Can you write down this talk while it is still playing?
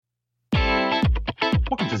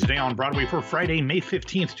welcome to Today on Broadway for Friday, May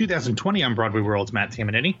 15th, 2020. I'm Broadway World's Matt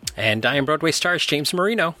Tamanini. And I am Broadway Stars James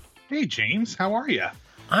Marino. Hey, James. How are you?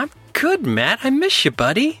 I'm good, Matt. I miss you,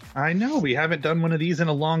 buddy. I know. We haven't done one of these in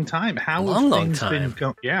a long time. How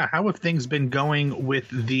have things been going with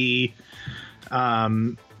the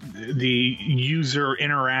user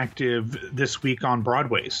interactive this week on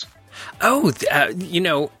Broadway's? Oh,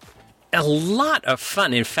 a lot of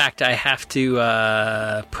fun. In fact, I have to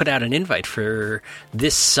put out an invite for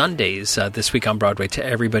this Sunday's This Week on Broadway to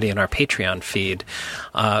everybody in our Patreon feed.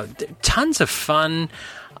 Tons of fun,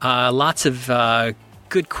 lots of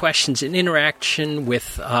good questions and interaction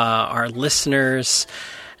with our listeners.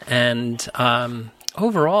 And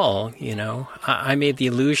overall, I made the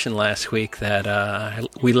illusion last week that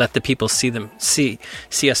we let the people see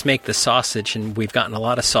us make the sausage, and we've gotten a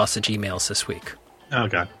lot of sausage emails this week. Oh,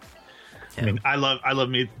 God. Yeah. I mean, I love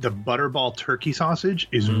me. The Butterball turkey sausage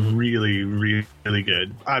is really, really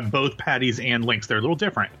good. Both patties and links. They're a little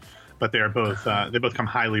different, but they're both they both come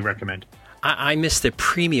highly recommended. I miss the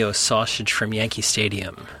Premio sausage from Yankee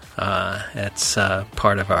Stadium. That's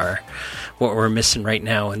part of what we're missing right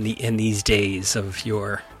now in these days of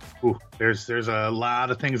your. Ooh, there's a lot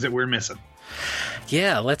of things that we're missing.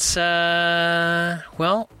 Yeah, let's. Do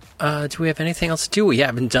we have anything else to do? We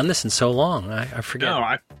haven't done this in so long. I forget.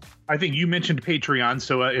 No, I think you mentioned Patreon,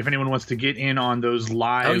 so if anyone wants to get in on those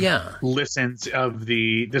live listens of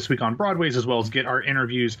the This Week on Broadway's, as well as get our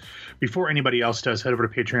interviews before anybody else does, head over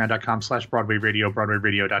to patreon.com/BroadwayRadio,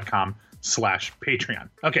 BroadwayRadio.com/Patreon.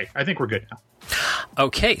 Okay, I think we're good now.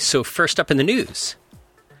 Okay, so first up in the news,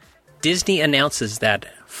 Disney announces that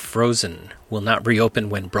Frozen will not reopen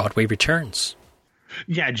when Broadway returns.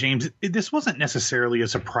 Yeah, James, this wasn't necessarily a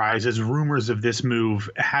surprise, as rumors of this move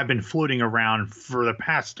have been floating around for the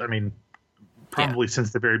past, probably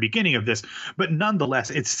since the very beginning of this. But nonetheless,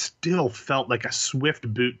 it still felt like a swift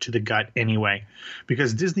boot to the gut anyway,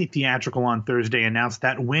 because Disney Theatrical on Thursday announced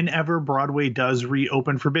that whenever Broadway does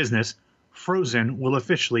reopen for business, Frozen will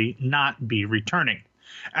officially not be returning.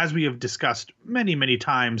 As we have discussed many, many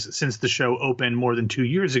times since the show opened more than 2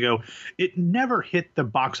 years ago, it never hit the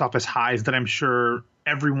box office highs that I'm sure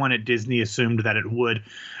everyone at Disney assumed that it would.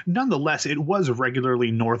 Nonetheless, it was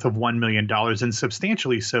regularly north of $1 million, and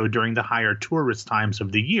substantially so during the higher tourist times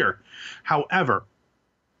of the year. However,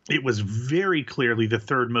 it was very clearly the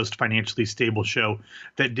third most financially stable show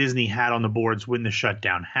that Disney had on the boards when the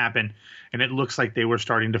shutdown happened, and it looks like they were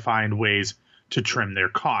starting to find ways to trim their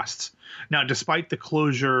costs. Now, despite the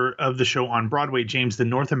closure of the show on Broadway, James, the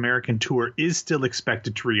North American tour is still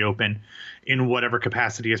expected to reopen in whatever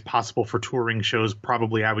capacity is possible for touring shows,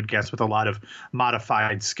 probably, I would guess, with a lot of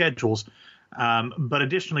modified schedules. But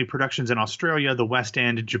additionally, productions in Australia, the West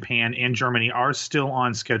End, Japan, and Germany are still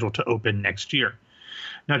on schedule to open next year.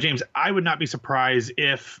 Now, James, I would not be surprised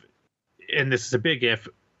if, and this is a big if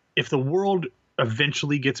the world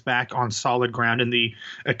eventually gets back on solid ground and the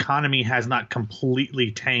economy has not completely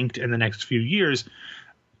tanked in the next few years,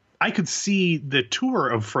 I could see the tour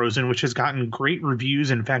of Frozen, which has gotten great reviews.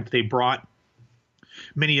 In fact, they brought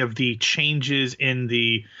many of the changes in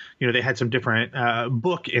the, they had some different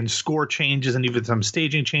book and score changes and even some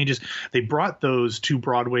staging changes. They brought those to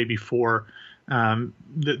Broadway before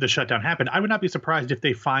the shutdown happened. I would not be surprised if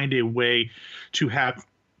they find a way to have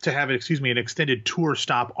an extended tour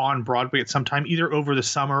stop on Broadway at some time, either over the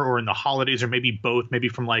summer or in the holidays, or maybe both, maybe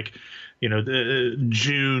from the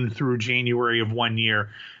June through January of one year.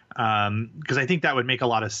 Because I think that would make a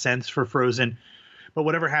lot of sense for Frozen. But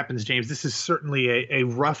whatever happens, James, this is certainly a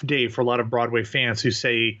rough day for a lot of Broadway fans who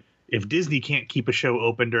say, if Disney can't keep a show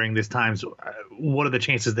open during this time, what are the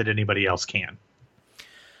chances that anybody else can?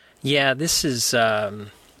 Yeah, this is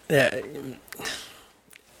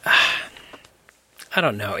I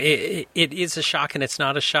don't know. It is a shock, and it's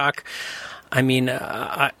not a shock. I mean,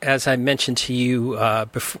 as I mentioned to you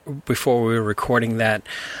before we were recording that,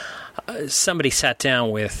 somebody sat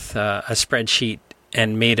down with a spreadsheet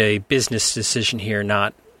and made a business decision here,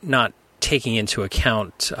 not taking into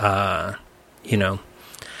account, the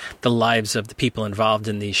lives of the people involved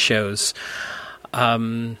in these shows.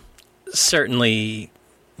 Certainly,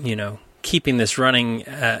 keeping this running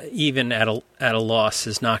even at a loss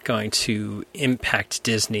is not going to impact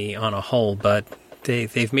Disney on a whole, but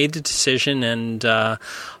they've made the decision, and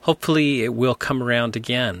hopefully it will come around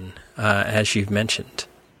again, as you've mentioned.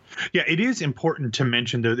 Yeah, it is important to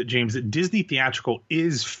mention, though, that James, that Disney Theatrical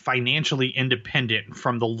is financially independent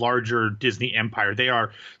from the larger Disney empire. They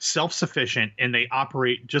are self-sufficient, and they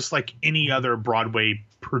operate just like any other Broadway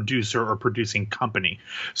producer or producing company.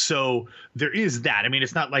 So there is that. I mean,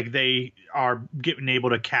 it's not like they are getting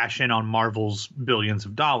able to cash in on Marvel's billions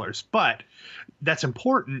of dollars, but that's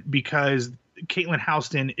important because Caitlin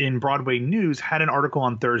Houston in Broadway News had an article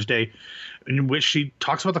on Thursday in which she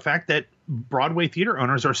talks about the fact that Broadway theater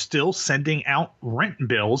owners are still sending out rent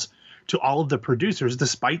bills to all of the producers,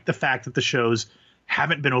 despite the fact that the shows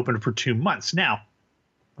haven't been open for 2 months. Now,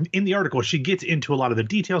 in the article, she gets into a lot of the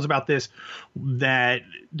details about this, that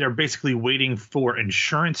they're basically waiting for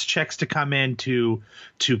insurance checks to come in to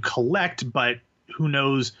collect, but who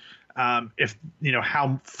knows if,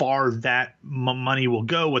 how far that money will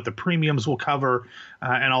go, what the premiums will cover,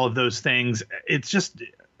 and all of those things. It's just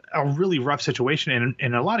a really rough situation. And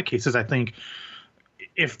in a lot of cases, I think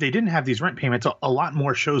if they didn't have these rent payments, a lot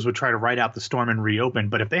more shows would try to ride out the storm and reopen.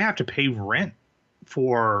 But if they have to pay rent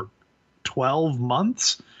for 12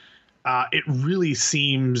 months, it really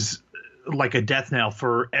seems like a death knell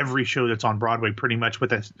for every show that's on Broadway, pretty much, with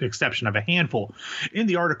the exception of a handful. In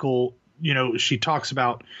the article, she talks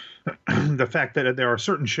about the fact that there are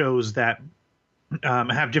certain shows that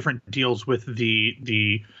have different deals with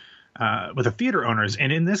the theater owners.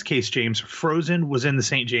 And in this case, James, Frozen was in the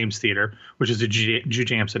St. James Theater, which is a Jew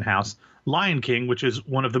Jamson house. Lion King, which is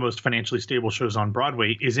one of the most financially stable shows on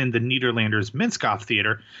Broadway, is in the Nederlanders Minskoff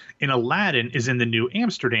Theater. And Aladdin is in the New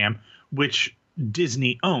Amsterdam, which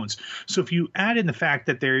Disney owns. So if you add in the fact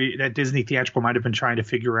that that Disney Theatrical might have been trying to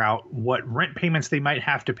figure out what rent payments they might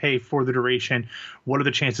have to pay for the duration, what are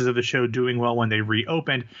the chances of the show doing well when they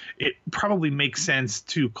reopened, it probably makes sense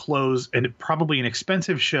to close probably an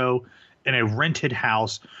expensive show in a rented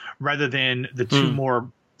house rather than the two more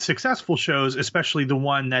successful shows, especially the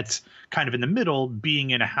one that's kind of in the middle, being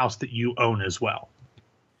in a house that you own as well.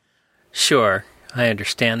 Sure. I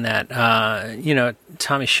understand that.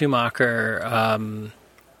 Tommy Schumacher,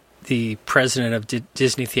 the president of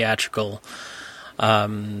Disney Theatrical,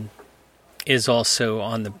 is also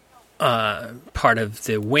on the part of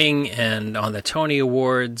the wing and on the Tony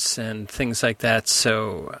Awards and things like that.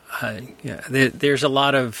 So there's a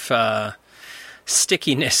lot of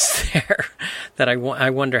stickiness there that I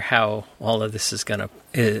wonder how all of this is going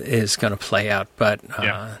to play out. But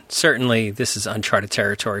certainly this is uncharted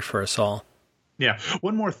territory for us all. Yeah.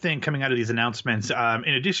 One more thing coming out of these announcements,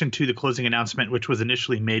 in addition to the closing announcement, which was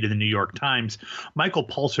initially made in the New York Times, Michael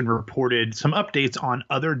Paulson reported some updates on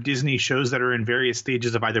other Disney shows that are in various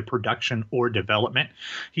stages of either production or development.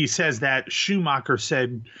 He says that Schumacher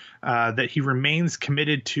said that he remains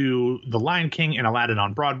committed to The Lion King and Aladdin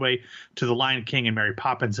on Broadway, to The Lion King and Mary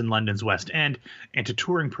Poppins in London's West End, and to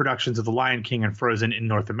touring productions of The Lion King and Frozen in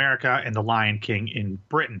North America and The Lion King in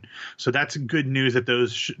Britain. So that's good news that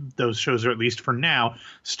those shows are, at least for now,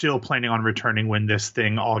 still planning on returning when this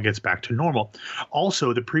thing all gets back to normal.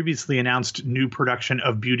 Also, the previously announced new production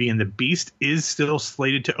of Beauty and the Beast is still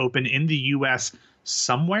slated to open in the U.S.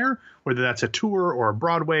 somewhere, whether that's a tour or a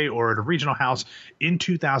Broadway or at a regional house, in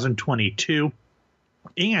 2022.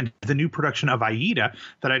 And the new production of Aida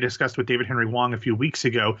that I discussed with David Henry Wong a few weeks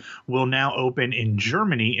ago will now open in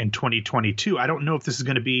Germany in 2022. I don't know if this is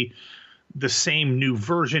going to be the same new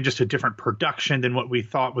version, just a different production than what we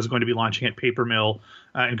thought was going to be launching at Paper Mill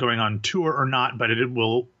and going on tour or not, but it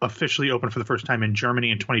will officially open for the first time in Germany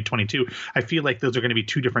in 2022. I feel like those are going to be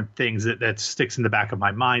two different things that sticks in the back of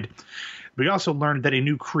my mind. We also learned that a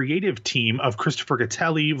new creative team of Christopher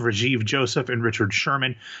Gattelli, Rajiv Joseph, and Richard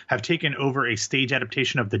Sherman have taken over a stage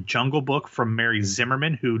adaptation of The Jungle Book from Mary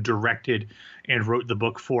Zimmerman, who directed and wrote the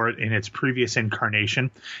book for it in its previous incarnation.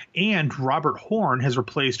 And Robert Horn has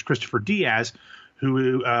replaced Christopher Diaz,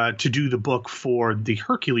 who to do the book for the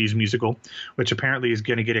Hercules musical, which apparently is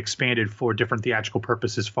going to get expanded for different theatrical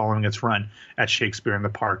purposes following its run at Shakespeare in the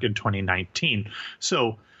Park in 2019.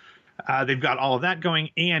 So they've got all of that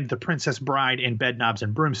going, and The Princess Bride and Bedknobs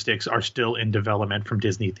and Broomsticks are still in development from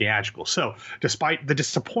Disney Theatrical. So despite the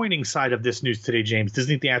disappointing side of this news today, James,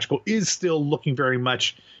 Disney Theatrical is still looking very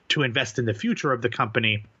much to invest in the future of the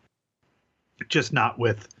company, just not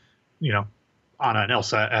with, Anna and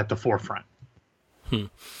Elsa at the forefront.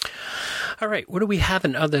 All right. What do we have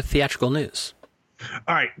in other theatrical news?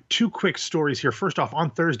 All right, two quick stories here. First off,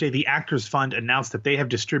 on Thursday, the Actors Fund announced that they have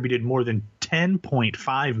distributed more than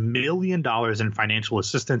 $10.5 million in financial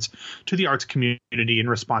assistance to the arts community in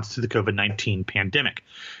response to the COVID-19 pandemic.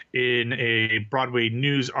 In a Broadway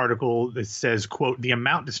News article that says, quote, the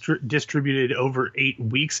amount distributed over 8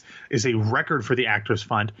 weeks is a record for the Actors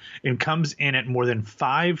Fund and comes in at more than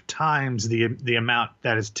 5 times the amount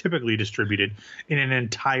that is typically distributed in an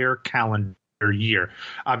entire calendar year.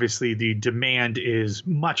 Obviously, the demand is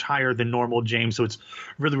much higher than normal, James, so it's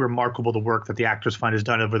really remarkable the work that the Actors Fund has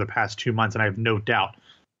done over the past 2 months, and I have no doubt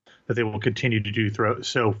that they will continue to do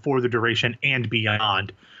so for the duration and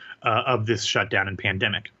beyond of this shutdown and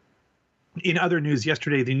pandemic. In other news,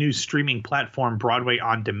 yesterday, the new streaming platform Broadway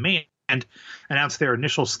On Demand announced their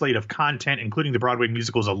initial slate of content, including the Broadway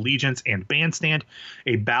musicals Allegiance and Bandstand,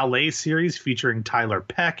 a ballet series featuring Tyler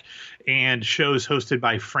Peck, and shows hosted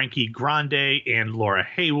by Frankie Grande and Laura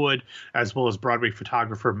Haywood, as well as Broadway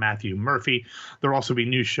photographer Matthew Murphy. There will also be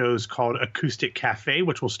new shows called Acoustic Cafe,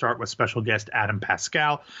 which will start with special guest Adam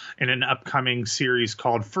Pascal, and an upcoming series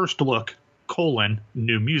called First Look: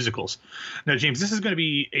 New Musicals. Now, James, this is going to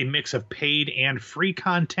be a mix of paid and free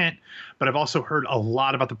content, but I've also heard a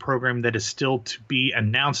lot about the program that is still to be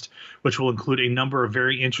announced, which will include a number of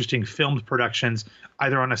very interesting filmed productions,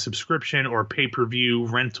 either on a subscription or pay-per-view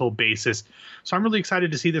rental basis. So I'm really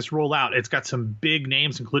excited to see this roll out. It's got some big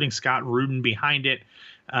names, including Scott Rudin behind it.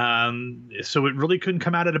 So it really couldn't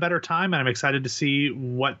come out at a better time, and I'm excited to see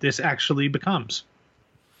what this actually becomes.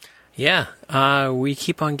 Yeah, we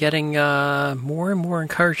keep on getting more and more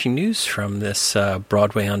encouraging news from this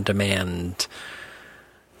Broadway On Demand.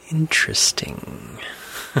 Interesting.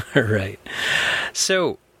 Right.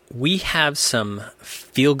 So we have some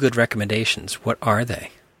feel-good recommendations. What are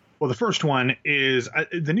they? Well, the first one is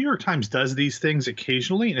the New York Times does these things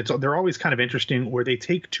occasionally, and they're always kind of interesting, where they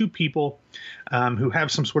take two people who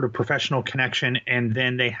have some sort of professional connection, and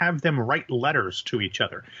then they have them write letters to each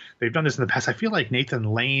other. They've done this in the past. I feel like Nathan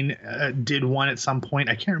Lane did one at some point.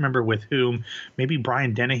 I can't remember with whom. Maybe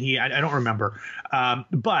Brian Dennehy. I don't remember.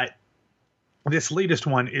 But this latest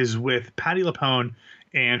one is with Patti LuPone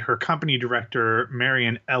and her company director,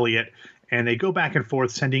 Marion Elliott, and they go back and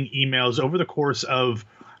forth sending emails over the course of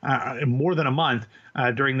more than a month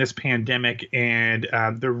during this pandemic, and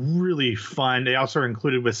they're really fun. They also are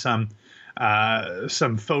included with some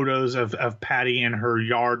photos of Patty in her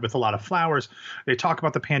yard with a lot of flowers. They talk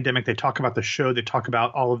about the pandemic. They talk about the show. They talk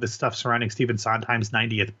about all of the stuff surrounding Stephen Sondheim's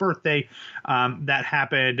 90th birthday that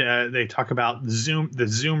happened. They talk about the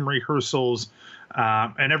Zoom rehearsals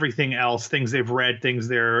and everything else, things they've read, things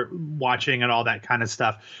they're watching, and all that kind of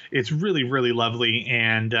stuff. It's really, really lovely,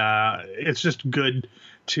 and it's just good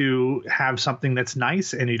to have something that's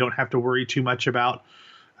nice, and you don't have to worry too much about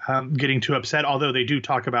getting too upset, although they do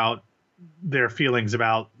talk about their feelings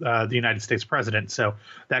about the United States president. So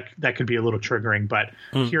that could be a little triggering, but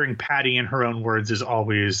hearing Patty in her own words is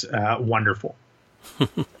always wonderful.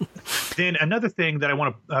 Then another thing that I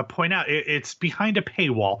want to point out, it's behind a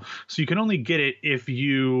paywall, so you can only get it if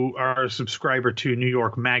you are a subscriber to New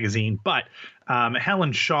York Magazine. But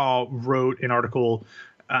Helen Shaw wrote an article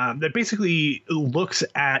that basically looks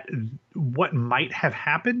at what might have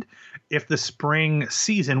happened if the spring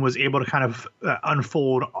season was able to kind of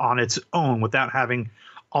unfold on its own without having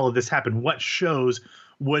all of this happen. What shows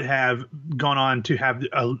would have gone on to have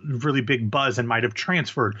a really big buzz and might have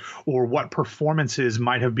transferred, or what performances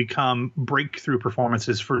might have become breakthrough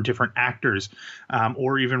performances for different actors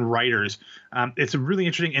or even writers. It's really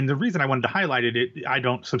interesting. And the reason I wanted to highlight it, I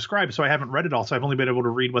don't subscribe, so I haven't read it all. So I've only been able to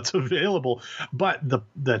read what's available. But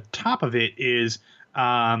the top of it is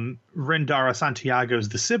Rendara Santiago's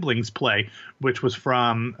The Siblings play, which was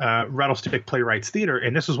from Rattlestick Playwrights Theater.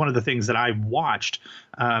 And this was one of the things that I watched,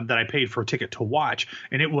 that I paid for a ticket to watch.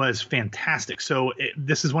 And it was fantastic. So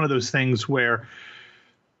this is one of those things where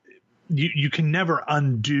you can never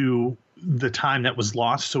undo the time that was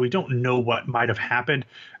lost. So we don't know what might have happened.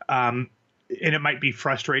 And it might be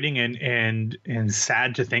frustrating and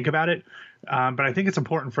sad to think about it. But I think it's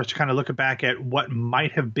important for us to kind of look back at what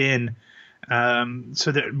might have been,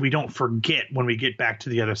 so that we don't forget when we get back to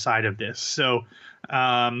the other side of this. So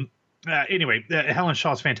anyway, Helen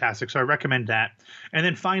Shaw's fantastic, so I recommend that. And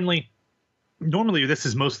then finally, normally this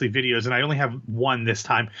is mostly videos, and I only have one this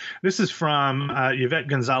time. This is from Yvette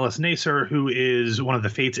Gonzalez-Nacer, who is one of the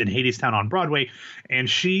Fates in Hadestown on Broadway, and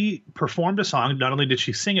she performed a song. Not only did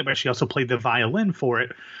she sing it, but she also played the violin for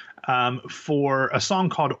it, for a song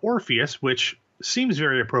called Orpheus, which seems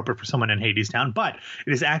very appropriate for someone in Hadestown, but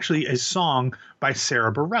it is actually a song by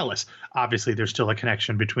Sarah Bareilles. Obviously, there's still a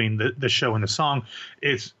connection between the show and the song.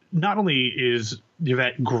 It's not only is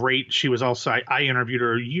Yvette great, she was also, I interviewed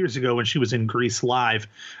her years ago when she was in Grease Live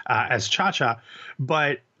as Cha-Cha,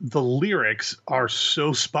 but the lyrics are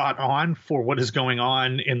so spot on for what is going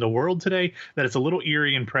on in the world today that it's a little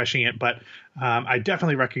eerie and prescient, but I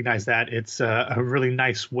definitely recognize that. It's a really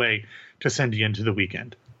nice way to send you into the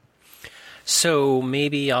weekend. So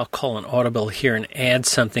maybe I'll call an audible here and add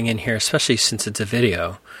something in here, especially since it's a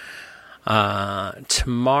video.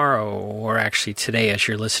 Tomorrow, or actually today as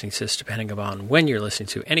you're listening to this, depending upon when you're listening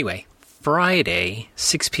to. Anyway, Friday,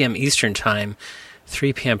 6 p.m. Eastern Time,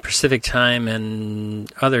 3 p.m. Pacific time,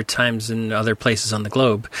 and other times in other places on the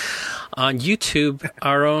globe. On YouTube,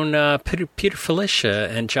 our own Peter Felicia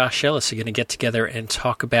and Josh Ellis are going to get together and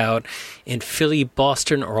talk about in Philly,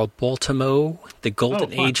 Boston, or Baltimore, the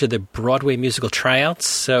golden age of the Broadway musical tryouts.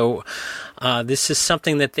 So this is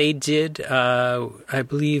something that they did, I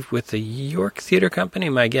believe, with the York Theatre Company.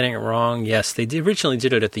 Am I getting it wrong? Yes, they originally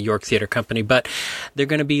did it at the York Theatre Company, but they're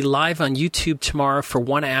going to be live on YouTube tomorrow for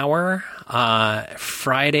 1 hour,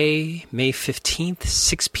 Friday, May 15th,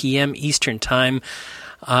 6 p.m. Eastern Time.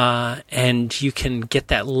 And you can get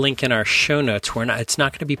that link in our show notes. It's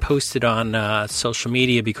not going to be posted on social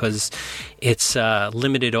media because it's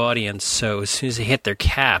limited audience. So as soon as they hit their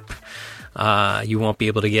cap, you won't be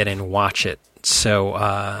able to get in and watch it.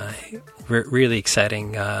 So really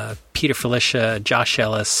exciting. Peter Felicia, Josh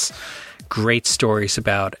Ellis, great stories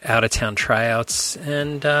about out-of-town tryouts,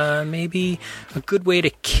 and maybe a good way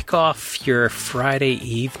to kick off your Friday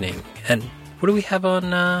evening. And what do we have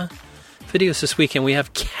on videos this weekend? We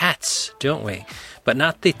have Cats, don't we? But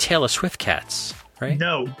not the Taylor Swift Cats, right?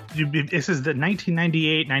 No, this is the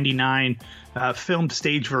 1998-99 filmed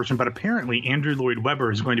stage version, but apparently Andrew Lloyd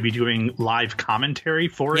Webber is going to be doing live commentary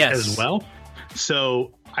for it as well.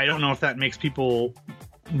 So I don't know if that makes people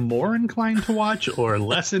more inclined to watch or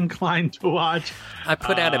less inclined to watch. I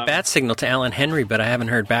put out a bat signal to Alan Henry, but I haven't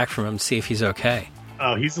heard back from him to see if he's okay.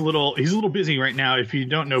 Oh, he's a little busy right now. If you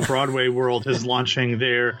don't know, Broadway World is launching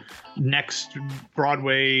their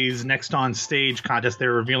Broadway's Next on Stage contest.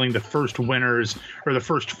 They're revealing the first winners, or the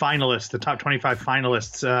first finalists, the top 25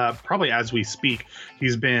 finalists, probably as we speak.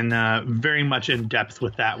 He's been very much in depth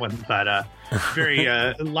with that one, but very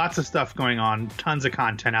lots of stuff going on, tons of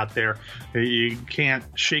content out there. You can't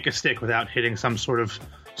shake a stick without hitting some sort of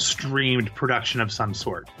streamed production of some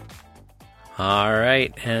sort. All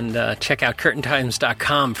right, and check out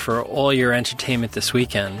curtaintimes.com for all your entertainment this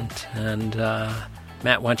weekend. And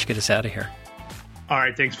Matt, why don't you get us out of here? All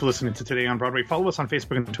right, thanks for listening to Today on Broadway. Follow us on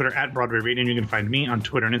Facebook and Twitter at Broadway Radio, and you can find me on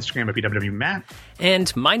Twitter and Instagram at BWMatt.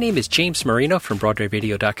 And my name is James Marino from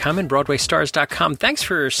BroadwayRadio.com and BroadwayStars.com. Thanks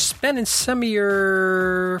for spending some of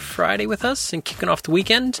your Friday with us and kicking off the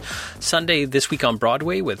weekend. Sunday this week on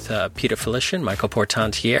Broadway with Peter Felicia and Michael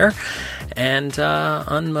Portantiere. And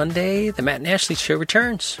on Monday, the Matt and Ashley Show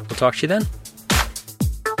returns. We'll talk to you then.